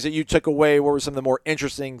of the things that you took away? What were some of the more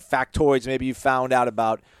interesting factoids maybe you found out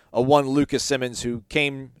about one Lucas Simmons who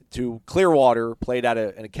came to Clearwater, played at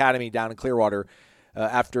an academy down in Clearwater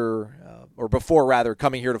before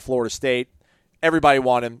coming here to Florida State? Everybody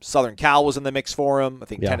wanted him. Southern Cal was in the mix for him. I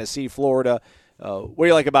think Tennessee, Florida. What do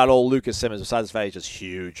you like about old Lucas Simmons besides the fact he's just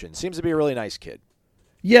huge and seems to be a really nice kid?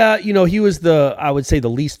 Yeah, he was I would say the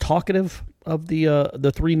least talkative of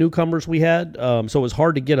the three newcomers we had. So it was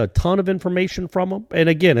hard to get a ton of information from him. And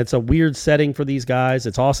again, it's a weird setting for these guys.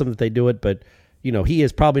 It's awesome that they do it, but he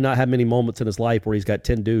has probably not had many moments in his life where he's got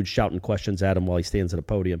 10 dudes shouting questions at him while he stands at a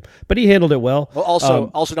podium. But he handled it well. Well,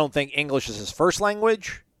 also don't think English is his first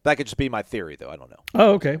language. That could just be my theory, though. I don't know.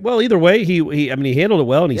 Oh, okay. Well, either way, he handled it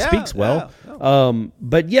well and he speaks well. Yeah.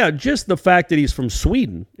 But yeah, just the fact that he's from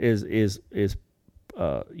Sweden is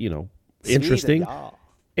interesting. Yeah.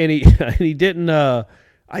 And he didn't.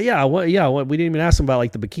 We didn't even ask him about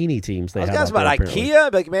like the bikini teams they have. I was about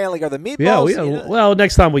IKEA, like man, like are the meatballs? Yeah. Well,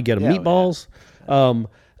 next time we get him meatballs. Yeah.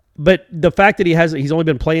 But the fact that he's only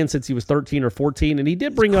been playing since he was 13 or 14, and he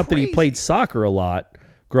did bring up that he played soccer a lot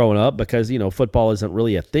growing up because football isn't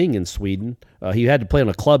really a thing in Sweden. He had to play on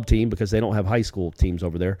a club team because they don't have high school teams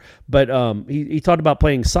over there. But he talked about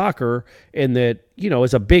playing soccer and that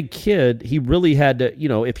as a big kid he really had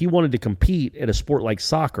to if he wanted to compete at a sport like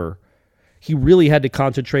soccer, he really had to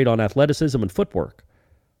concentrate on athleticism and footwork.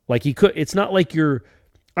 Like he could. It's not like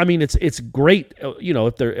it's great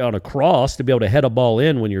if they're on a cross to be able to head a ball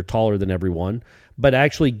in when you're taller than everyone. But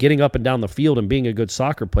actually getting up and down the field and being a good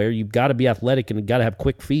soccer player, you've got to be athletic and got to have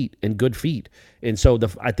quick feet and good feet. And so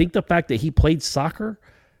I think the fact that he played soccer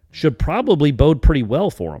should probably bode pretty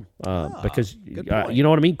well for him because, you know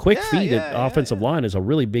what I mean? Quick feet at offensive line is a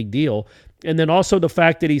really big deal. And then also the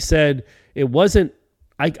fact that he said it wasn't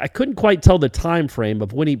 – I couldn't quite tell the time frame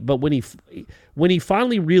of when he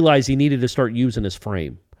finally realized he needed to start using his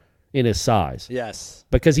frame in his size. Yes.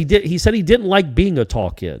 Because he said he didn't like being a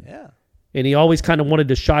tall kid. Yeah. And he always kind of wanted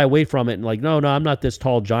to shy away from it and like, no, I'm not this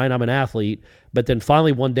tall giant. I'm an athlete. But then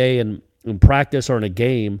finally one day in practice or in a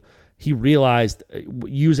game, he realized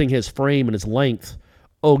using his frame and his length,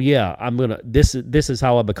 oh yeah, this is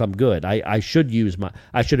how I become good. I should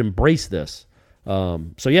embrace this.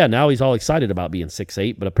 So yeah, now he's all excited about being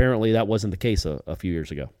 6'8", but apparently that wasn't the case a few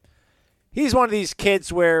years ago. He's one of these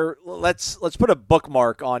kids where let's put a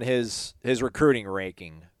bookmark on his recruiting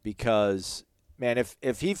ranking because man,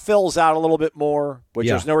 if he fills out a little bit more, which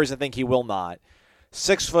there's no reason to think he will not,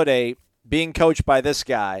 6'8", being coached by this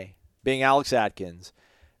guy, being Alex Atkins,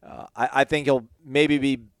 I think he'll maybe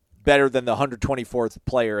be better than the 124th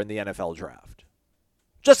player in the NFL draft.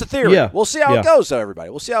 Just a theory. Yeah. We'll see how it goes, though, everybody.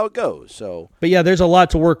 We'll see how it goes. But yeah, there's a lot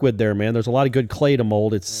to work with there, man. There's a lot of good clay to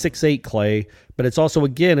mold. It's 6'8" clay, but it's also,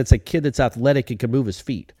 again, it's a kid that's athletic and can move his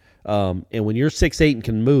feet. And when you're 6'8" and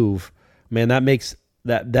can move, man, that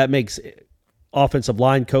makes offensive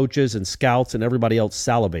line coaches and scouts and everybody else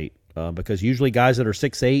salivate because usually guys that are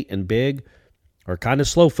 6'8" and big are kind of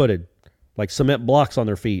slow-footed, like cement blocks on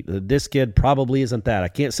their feet. This kid probably isn't that. I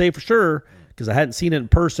can't say for sure because I hadn't seen it in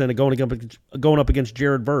person going up against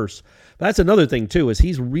Jared Verse. But that's another thing, too, is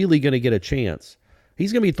he's really going to get a chance.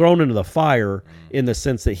 He's going to be thrown into the fire in the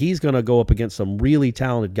sense that he's going to go up against some really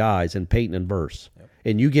talented guys in Peyton and Verse. Yep.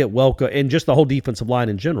 And you get welcome, and just the whole defensive line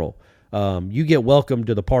in general. You get welcomed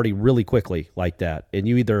to the party really quickly like that, and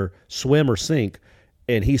you either swim or sink.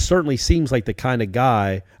 And he certainly seems like the kind of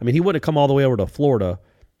guy. I mean, he wouldn't have come all the way over to Florida,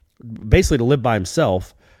 basically to live by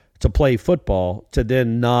himself, to play football, to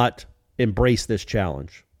then not embrace this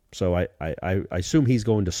challenge. So I assume he's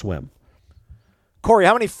going to swim. Corey,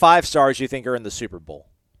 how many 5-stars do you think are in the Super Bowl?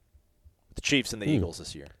 The Chiefs and the Eagles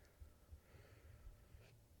this year.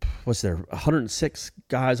 What's there? 106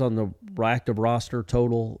 guys on the active roster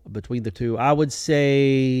total between the two. I would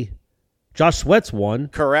say Josh Sweat's one.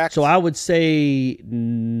 Correct. So I would say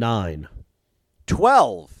 9.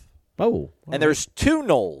 12. Oh. And there's 2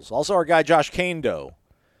 Knowles. Also our guy Josh Kando.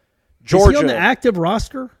 Georgia. Is he on Georgia. the active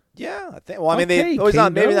roster? Yeah, I think. Well, I mean, Okay, he's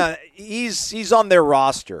not. Maybe Kando. not. He's on their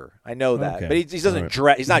roster. I know that, Okay. but he doesn't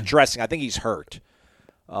dress. He's not dressing. I think he's hurt.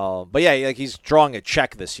 But yeah, like he's drawing a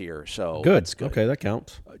check this year. So Good. that's good. Okay, that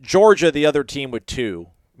counts. Georgia, the other team with 2,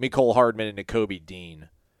 Mecole Hardman and Nakobe Dean.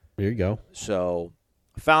 There you go. So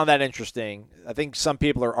found that interesting. I think some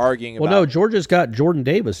people are arguing Well, about. no, Georgia's got Jordan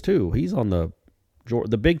Davis too. He's on the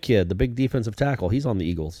big kid, the big defensive tackle. He's on the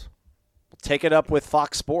Eagles. Take it up with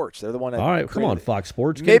Fox Sports. They're the one. That All right, come on, created it. Fox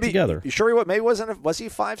Sports, get Maybe it together. You sure maybe was he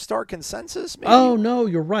 5-star consensus? Maybe? Oh no,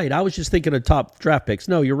 you're right. I was just thinking of top draft picks.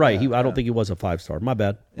 No, you're right. I don't think he was a 5-star. My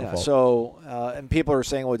bad. My Yeah. fault. So, and people are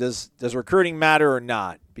saying, well, does recruiting matter or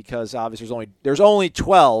not? Because obviously there's only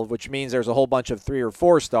 12, which means there's a whole bunch of 3 or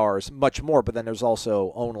 4 stars, much more. But then there's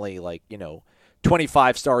also only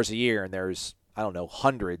 25 stars a year, and there's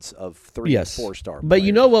hundreds of 3 and 4-star. But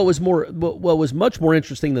you players. know what was much more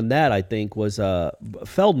interesting than that, I think, was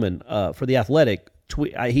Feldman for The Athletic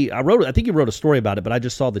tweet. I think he wrote a story about it, but I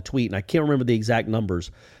just saw the tweet and I can't remember the exact numbers.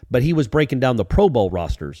 But he was breaking down the Pro Bowl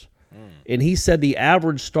rosters, and he said the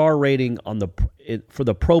average star rating for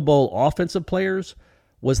the Pro Bowl offensive players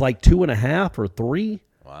was like 2.5 or 3.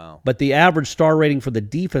 Wow. But the average star rating for the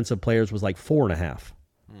defensive players was like 4.5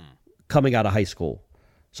 coming out of high school.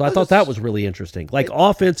 So I thought that was really interesting. Like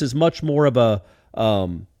offense is much more of a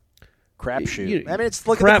crapshoot. I mean, it's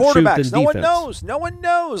look at crapshoot the quarterbacks. than No one defense. knows. No one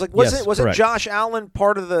knows. Like, was Yes, it correct. Josh Allen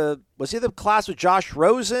part of the? Was he the class with Josh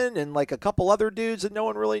Rosen and like a couple other dudes that no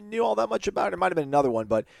one really knew all that much about? It might have been another one,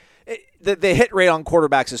 but the hit rate on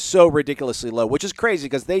quarterbacks is so ridiculously low, which is crazy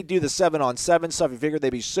because they do the 7-on-7 stuff. You figure they'd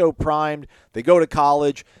be so primed. They go to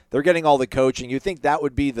college. They're getting all the coaching. You think that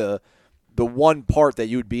would be the one part that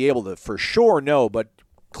you would be able to for sure know, but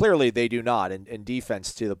clearly they do not. And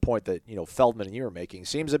defense, to the point that Feldman and you were making,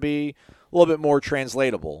 seems to be a little bit more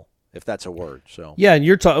translatable, if that's a word. So yeah, and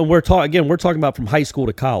we're talking about from high school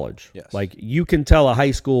to college. Yes. Like you can tell a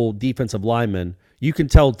high school defensive lineman, you can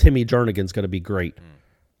tell Timmy Jernigan's going to be great.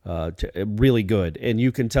 Really good. And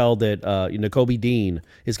you can tell that Nakobe Dean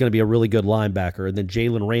is going to be a really good linebacker. And then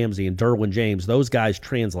Jalen Ramsey and Derwin James, those guys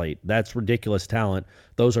translate. That's ridiculous talent.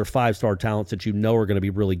 Those are 5-star talents that are going to be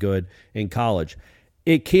really good in college.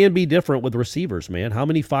 It can be different with receivers, man. How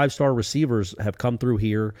many 5-star receivers have come through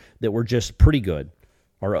here that were just pretty good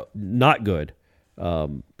or not good?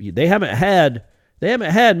 They haven't had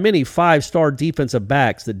many 5-star defensive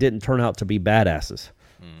backs that didn't turn out to be badasses.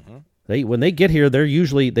 When they get here, they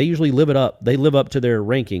usually live it up. They live up to their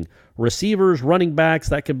ranking. Receivers, running backs,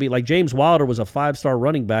 that could be like James Wilder was a 5-star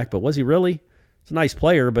running back, but was he really? He's a nice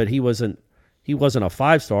player, but he wasn't a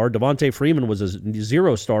 5-star. Devontae Freeman was a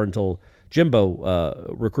 0-star until Jimbo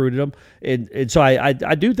recruited him. And so I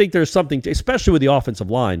do think there's something, especially with the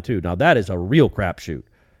offensive line too. Now that is a real crapshoot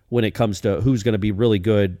when it comes to who's going to be really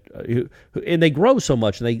good. And they grow so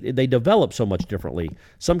much and they develop so much differently.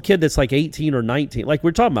 Some kid that's like 18 or 19, like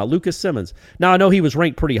we're talking about Lucas Simmons. Now I know he was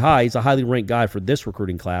ranked pretty high. He's a highly ranked guy for this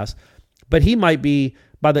recruiting class, but he might be,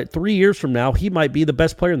 by that 3 years from now, he might be the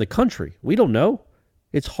best player in the country. We don't know.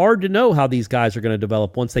 It's hard to know how these guys are going to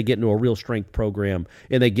develop once they get into a real strength program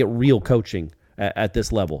and they get real coaching at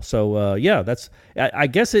this level. So I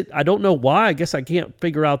guess I don't know why. I guess I can't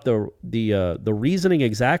figure out the reasoning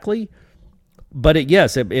exactly. But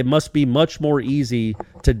it must be much more easy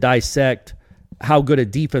to dissect how good a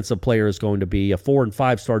defensive player is going to be, a 4- and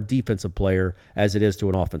 5-star defensive player, as it is to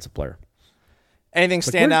an offensive player. anything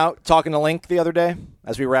stand out talking to Link the other day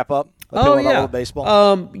as we wrap up? Oh, yeah.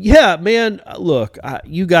 Baseball. Yeah, man. Look,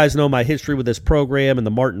 you guys know my history with this program and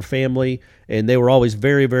the Martin family, and they were always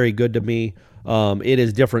very, very good to me. It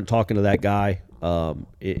is different talking to that guy. And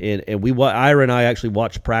Ira and I actually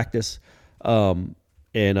watched practice. That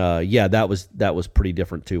was pretty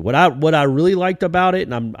different too. What I really liked about it,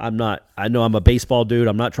 and I know I'm a baseball dude.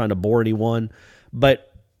 I'm not trying to bore anyone,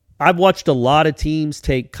 but I've watched a lot of teams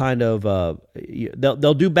take kind of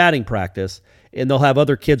they'll do batting practice and they'll have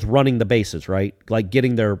other kids running the bases, right? Like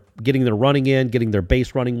getting their running in, getting their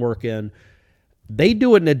base running work in. They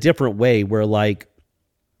do it in a different way where like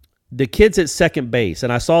the kids at second base,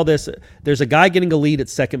 and I saw this, there's a guy getting a lead at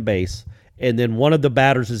second base, and then one of the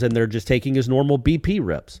batters is in there just taking his normal BP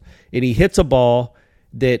reps. And he hits a ball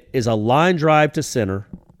that is a line drive to center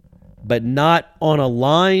but not on a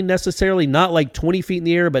line necessarily, not like 20 feet in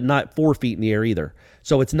the air, but not 4 feet in the air either.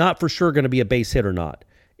 So it's not for sure going to be a base hit or not.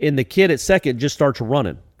 And the kid at second just starts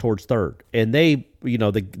running towards third. And they,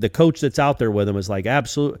 the coach that's out there with him is like,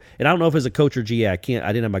 absolute. And I don't know if it's a coach or GA. I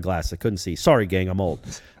didn't have my glasses. I couldn't see. Sorry, gang, I'm old.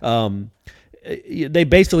 They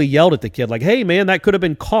basically yelled at the kid like, hey, man, that could have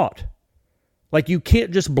been caught. Like, you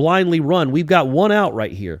can't just blindly run. We've got one out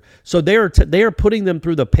right here. So they are putting them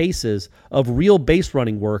through the paces of real base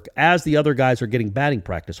running work as the other guys are getting batting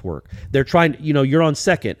practice work. They're trying, you're on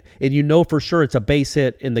second, and for sure it's a base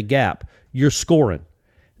hit in the gap. You're scoring.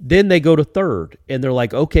 Then they go to third, and they're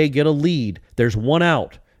like, okay, get a lead. There's one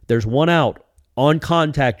out. On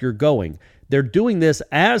contact, you're going. They're doing this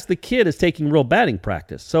as the kid is taking real batting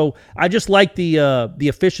practice. So I just like the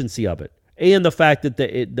efficiency of it. And the fact that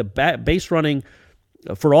the base running,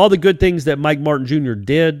 for all the good things that Mike Martin Jr.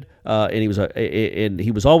 did, and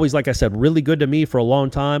he was always, like I said, really good to me for a long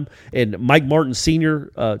time. And Mike Martin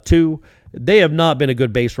Sr. Too. They have not been a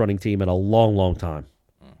good base running team in a long, long time.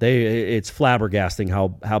 It's flabbergasting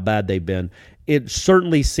how bad they've been. It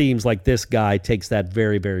certainly seems like this guy takes that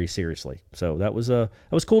very, very seriously. So that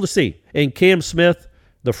was cool to see. And Cam Smith,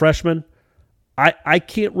 the freshman, I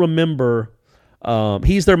can't remember.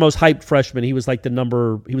 He's their most hyped freshman. He was the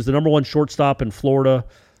number one shortstop in Florida.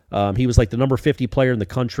 He was like the number 50 player in the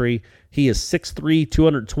country. He is 6'3",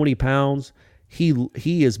 220 pounds.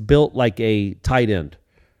 He is built like a tight end.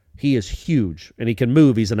 He is huge, and he can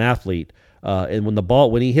move. He's an athlete. And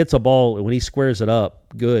when he hits a ball, when he squares it up,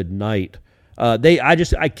 good night.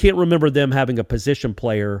 I can't remember them having a position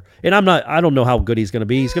player, and I don't know how good he's going to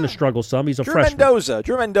be. He's going to struggle some. He's a freshman.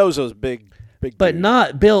 Drew Mendoza's big. But dude.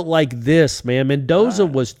 Not built like this, man. Mendoza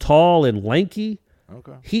was tall and lanky.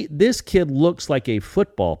 Okay. This kid looks like a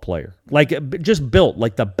football player, like just built,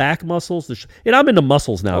 like the back muscles. And I'm into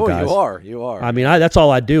muscles now, guys. You are. I mean, that's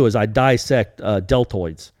all I do is I dissect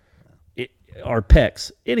deltoids, or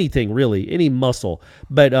pecs, anything really, any muscle.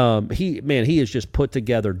 But he is just put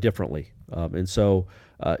together differently, and so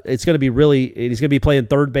it's going to be really. He's going to be playing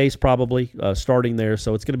third base probably, starting there.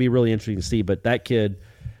 So it's going to be really interesting to see. But that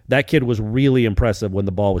kid was really impressive when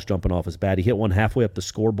the ball was jumping off his bat. He hit one halfway up the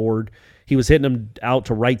scoreboard. He was hitting him out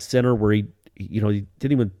to right center where he didn't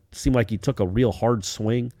even seem like he took a real hard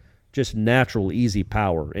swing. Just natural, easy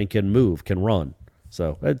power, and can move, can run.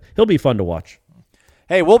 So he'll be fun to watch.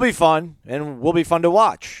 Hey, we'll be fun, and we'll be fun to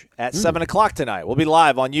watch at 7 o'clock tonight. We'll be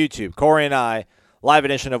live on YouTube. Corey and I, live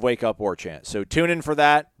edition of Wake Up War Chant. So tune in for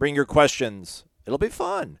that. Bring your questions. It'll be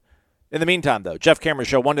fun. In the meantime, though, Jeff Cameron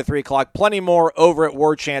Show, 1 to 3 o'clock. Plenty more over at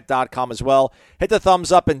warchant.com as well. Hit the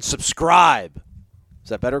thumbs up and subscribe. Is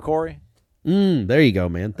that better, Corey? There you go,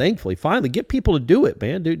 man. Thankfully, finally, get people to do it,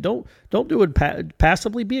 man. Dude, don't do it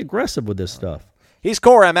passively. Be aggressive with this stuff. He's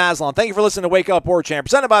Corey. I'm Aslan. Thank you for listening to Wake Up War Chant,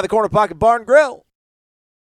 presented by the Corner Pocket Bar and Grill.